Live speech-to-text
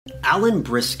Alan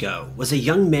Briscoe was a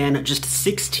young man just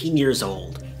 16 years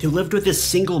old who lived with his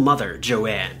single mother,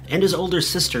 Joanne, and his older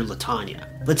sister,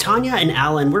 Latanya. Latanya and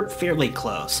Alan were fairly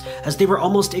close, as they were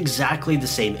almost exactly the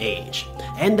same age,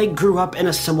 and they grew up in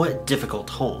a somewhat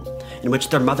difficult home, in which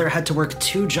their mother had to work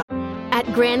 2 jobs.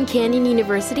 At Grand Canyon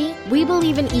University, we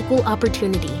believe in equal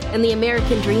opportunity, and the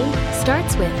American dream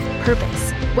starts with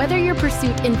purpose. Whether your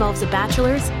pursuit involves a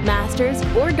bachelor's, master's,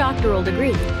 or doctoral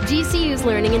degree, GCU's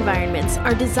learning environments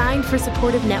are designed for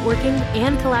supportive networking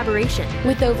and collaboration.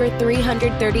 With over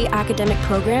 330 academic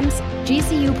programs,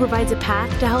 GCU provides a path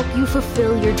to help you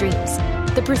fulfill your dreams.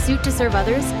 The pursuit to serve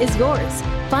others is yours.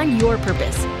 Find your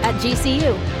purpose at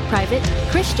GCU. Private,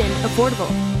 Christian,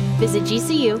 affordable. Visit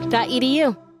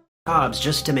gcu.edu. Jobs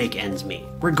just to make ends meet.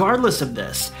 Regardless of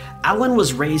this, Alan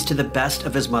was raised to the best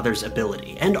of his mother's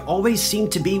ability and always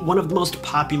seemed to be one of the most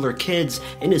popular kids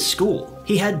in his school.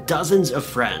 He had dozens of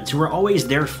friends who were always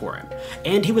there for him,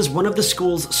 and he was one of the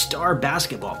school's star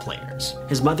basketball players.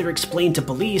 His mother explained to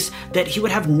police that he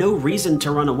would have no reason to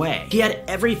run away. He had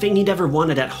everything he'd ever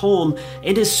wanted at home,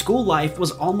 and his school life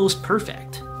was almost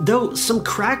perfect. Though some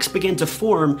cracks began to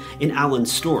form in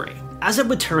Alan's story. As it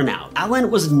would turn out, Alan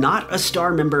was not a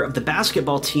star member of the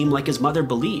basketball team like his mother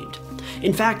believed.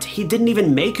 In fact, he didn't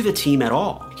even make the team at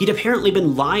all. He'd apparently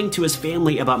been lying to his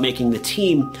family about making the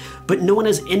team, but no one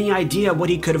has any idea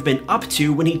what he could have been up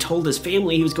to when he told his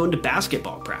family he was going to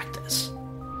basketball practice.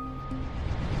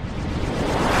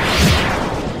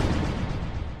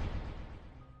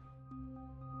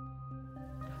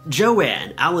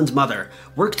 Joanne, Alan's mother,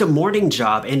 worked a morning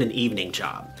job and an evening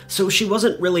job, so she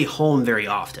wasn't really home very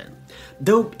often.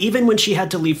 Though even when she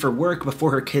had to leave for work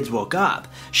before her kids woke up,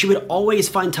 she would always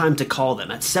find time to call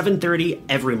them at 7:30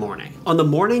 every morning. On the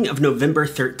morning of November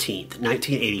 13th,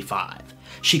 1985,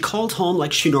 she called home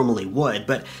like she normally would,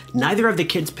 but neither of the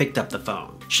kids picked up the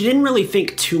phone. She didn't really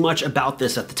think too much about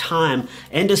this at the time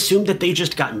and assumed that they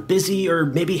just gotten busy or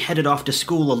maybe headed off to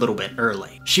school a little bit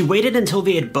early. She waited until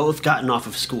they had both gotten off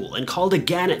of school and called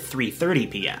again at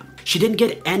 3:30 p.m. She didn't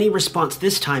get any response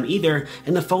this time either,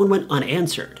 and the phone went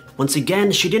unanswered. Once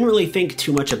again, she didn't really think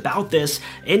too much about this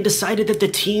and decided that the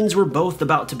teens were both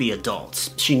about to be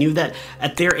adults. She knew that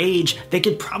at their age, they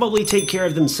could probably take care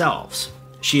of themselves.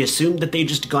 She assumed that they'd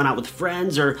just gone out with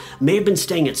friends or may have been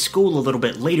staying at school a little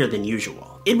bit later than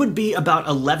usual. It would be about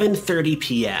 11:30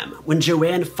 p.m. when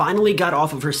Joanne finally got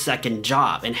off of her second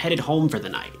job and headed home for the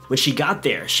night. When she got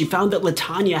there, she found that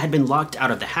Latanya had been locked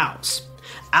out of the house.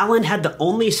 Alan had the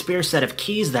only spare set of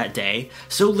keys that day,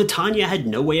 so Latanya had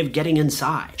no way of getting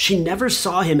inside. She never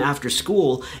saw him after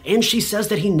school, and she says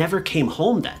that he never came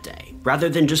home that day. Rather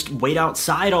than just wait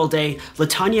outside all day,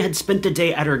 Latanya had spent the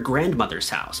day at her grandmother's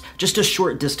house, just a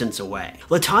short distance away.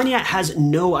 Latanya has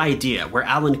no idea where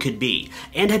Alan could be,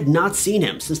 and had not seen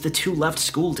him since the two left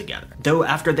school together, though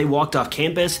after they walked off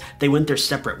campus, they went their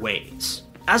separate ways.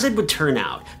 As it would turn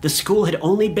out, the school had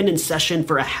only been in session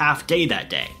for a half day that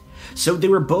day, so they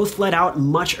were both let out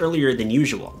much earlier than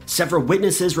usual. Several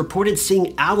witnesses reported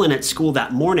seeing Alan at school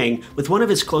that morning with one of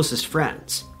his closest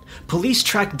friends. Police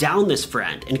tracked down this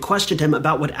friend and questioned him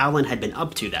about what Alan had been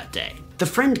up to that day. The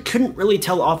friend couldn't really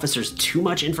tell officers too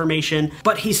much information,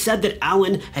 but he said that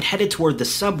Alan had headed toward the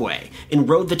subway and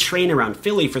rode the train around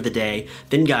Philly for the day,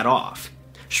 then got off.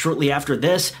 Shortly after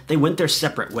this, they went their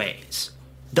separate ways.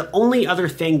 The only other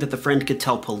thing that the friend could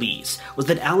tell police was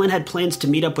that Alan had plans to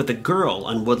meet up with a girl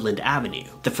on Woodland Avenue.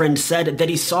 The friend said that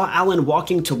he saw Alan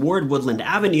walking toward Woodland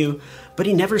Avenue, but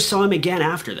he never saw him again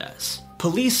after this.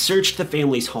 Police searched the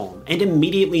family's home and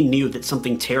immediately knew that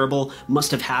something terrible must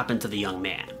have happened to the young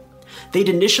man. They'd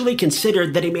initially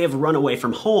considered that he may have run away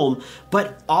from home,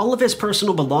 but all of his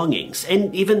personal belongings,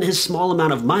 and even his small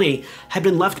amount of money, had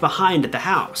been left behind at the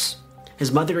house.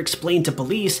 His mother explained to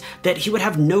police that he would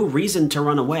have no reason to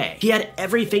run away. He had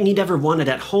everything he'd ever wanted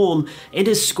at home, and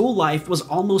his school life was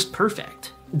almost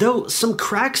perfect. Though some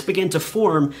cracks began to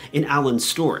form in Alan's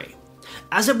story.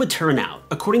 As it would turn out,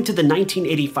 according to the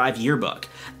 1985 yearbook,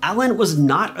 Alan was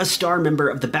not a star member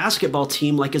of the basketball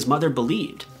team like his mother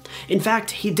believed. In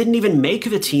fact, he didn't even make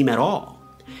the team at all.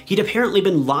 He'd apparently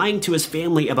been lying to his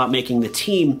family about making the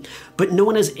team, but no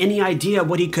one has any idea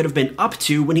what he could have been up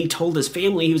to when he told his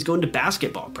family he was going to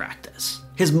basketball practice.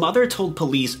 His mother told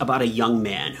police about a young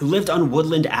man who lived on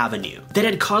Woodland Avenue that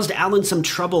had caused Alan some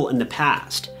trouble in the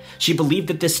past. She believed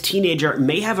that this teenager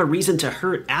may have a reason to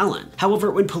hurt Alan.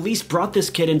 However, when police brought this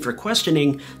kid in for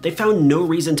questioning, they found no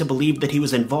reason to believe that he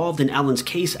was involved in Alan's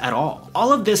case at all.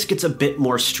 All of this gets a bit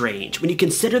more strange when you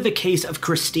consider the case of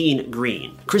Christine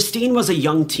Green. Christine was a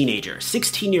young teenager,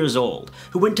 16 years old,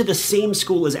 who went to the same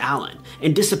school as Alan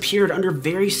and disappeared under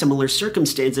very similar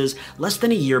circumstances less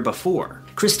than a year before.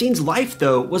 Christine's life,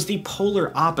 though, was the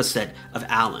polar opposite of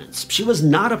Alan's. She was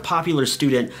not a popular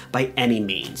student by any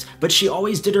means, but she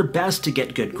always did her best to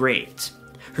get good grades.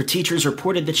 Her teachers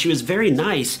reported that she was very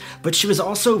nice, but she was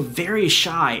also very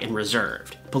shy and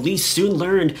reserved. Police soon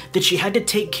learned that she had to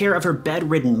take care of her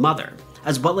bedridden mother,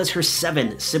 as well as her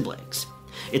 7 siblings.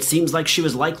 It seems like she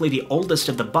was likely the oldest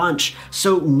of the bunch,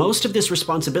 so most of this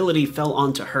responsibility fell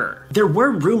onto her. There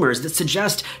were rumors that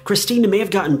suggest Christine may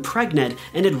have gotten pregnant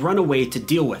and had run away to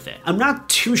deal with it. I'm not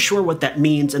too sure what that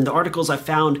means, and the articles I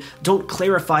found don't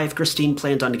clarify if Christine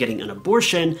planned on getting an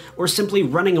abortion or simply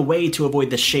running away to avoid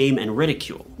the shame and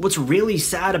ridicule. What's really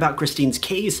sad about Christine's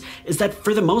case is that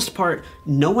for the most part,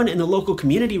 no one in the local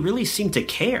community really seemed to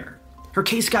care. Her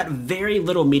case got very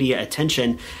little media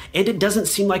attention, and it doesn't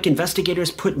seem like investigators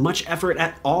put much effort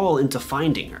at all into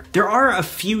finding her. There are a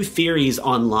few theories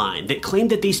online that claim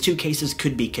that these two cases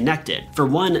could be connected. For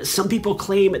one, some people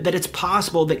claim that it's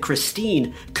possible that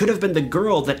Christine could have been the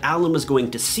girl that Alan was going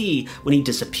to see when he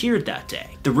disappeared that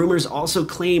day. The rumors also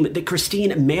claim that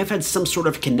Christine may have had some sort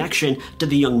of connection to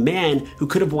the young man who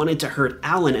could have wanted to hurt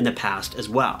Alan in the past as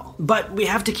well. But we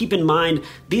have to keep in mind,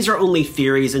 these are only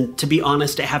theories, and to be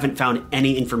honest, I haven't found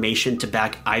any information to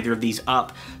back either of these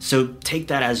up, so take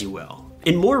that as you will.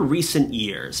 In more recent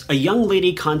years, a young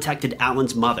lady contacted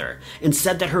Alan's mother and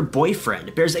said that her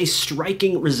boyfriend bears a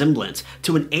striking resemblance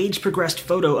to an age-progressed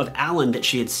photo of Alan that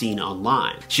she had seen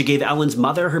online. She gave Alan's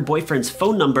mother her boyfriend's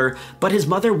phone number, but his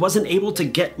mother wasn't able to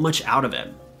get much out of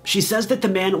him. She says that the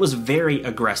man was very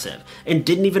aggressive and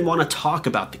didn't even want to talk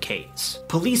about the case.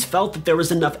 Police felt that there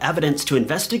was enough evidence to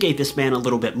investigate this man a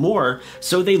little bit more,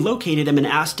 so they located him and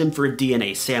asked him for a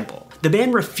DNA sample. The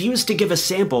man refused to give a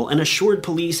sample and assured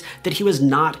police that he was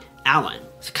not Alan.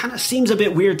 It kind of seems a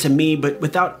bit weird to me, but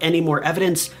without any more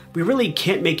evidence, we really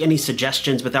can't make any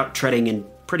suggestions without treading in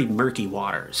pretty murky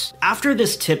waters. After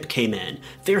this tip came in,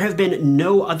 there have been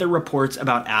no other reports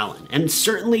about Alan, and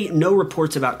certainly no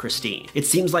reports about Christine. It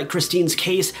seems like Christine's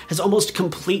case has almost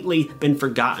completely been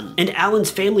forgotten, and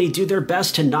Alan's family do their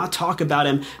best to not talk about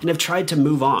him and have tried to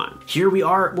move on. Here we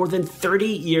are more than 30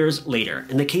 years later,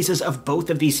 and the cases of both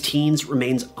of these teens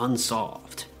remains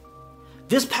unsolved.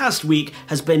 This past week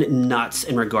has been nuts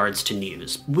in regards to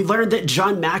news. We learned that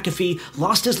John McAfee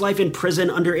lost his life in prison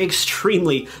under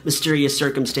extremely mysterious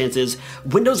circumstances.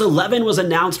 Windows 11 was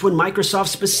announced when Microsoft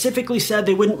specifically said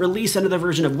they wouldn't release another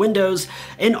version of Windows,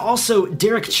 and also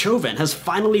Derek Chauvin has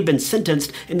finally been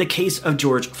sentenced in the case of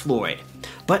George Floyd.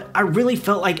 But I really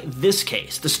felt like this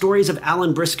case, the stories of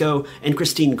Alan Briscoe and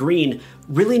Christine Green,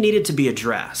 really needed to be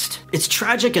addressed. It's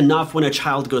tragic enough when a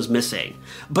child goes missing,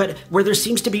 but where there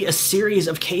seems to be a series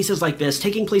of cases like this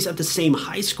taking place at the same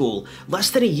high school,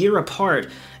 less than a year apart,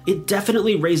 it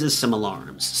definitely raises some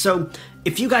alarms. So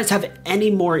if you guys have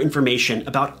any more information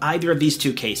about either of these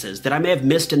two cases that I may have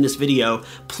missed in this video,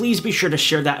 please be sure to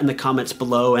share that in the comments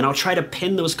below, and I'll try to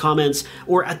pin those comments,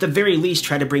 or at the very least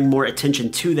try to bring more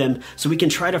attention to them so we can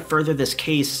try to further this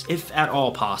case if at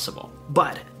all possible.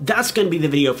 But that's going to be the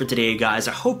video for today, guys.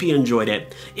 I hope you enjoyed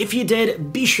it. If you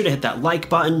did, be sure to hit that like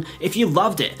button. If you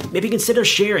loved it, maybe consider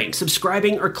sharing,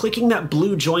 subscribing, or clicking that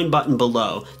blue join button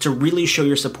below to really show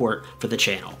your support for the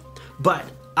channel. But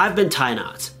I've been Ty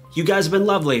Knotts. You guys have been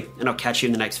lovely, and I'll catch you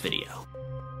in the next video.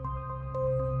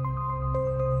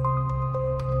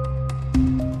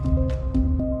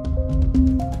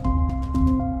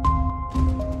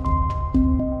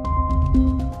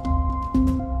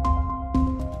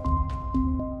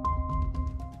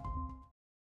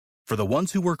 For the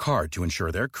ones who work hard to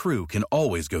ensure their crew can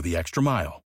always go the extra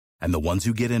mile, and the ones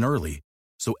who get in early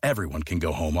so everyone can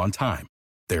go home on time,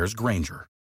 there's Grainger,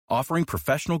 offering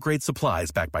professional-grade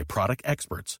supplies backed by product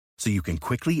experts so you can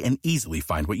quickly and easily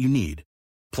find what you need.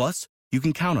 Plus, you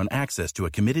can count on access to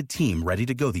a committed team ready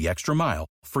to go the extra mile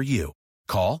for you.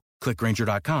 Call, click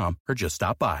Grainger.com, or just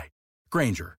stop by.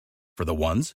 Grainger, for the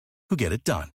ones who get it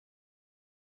done.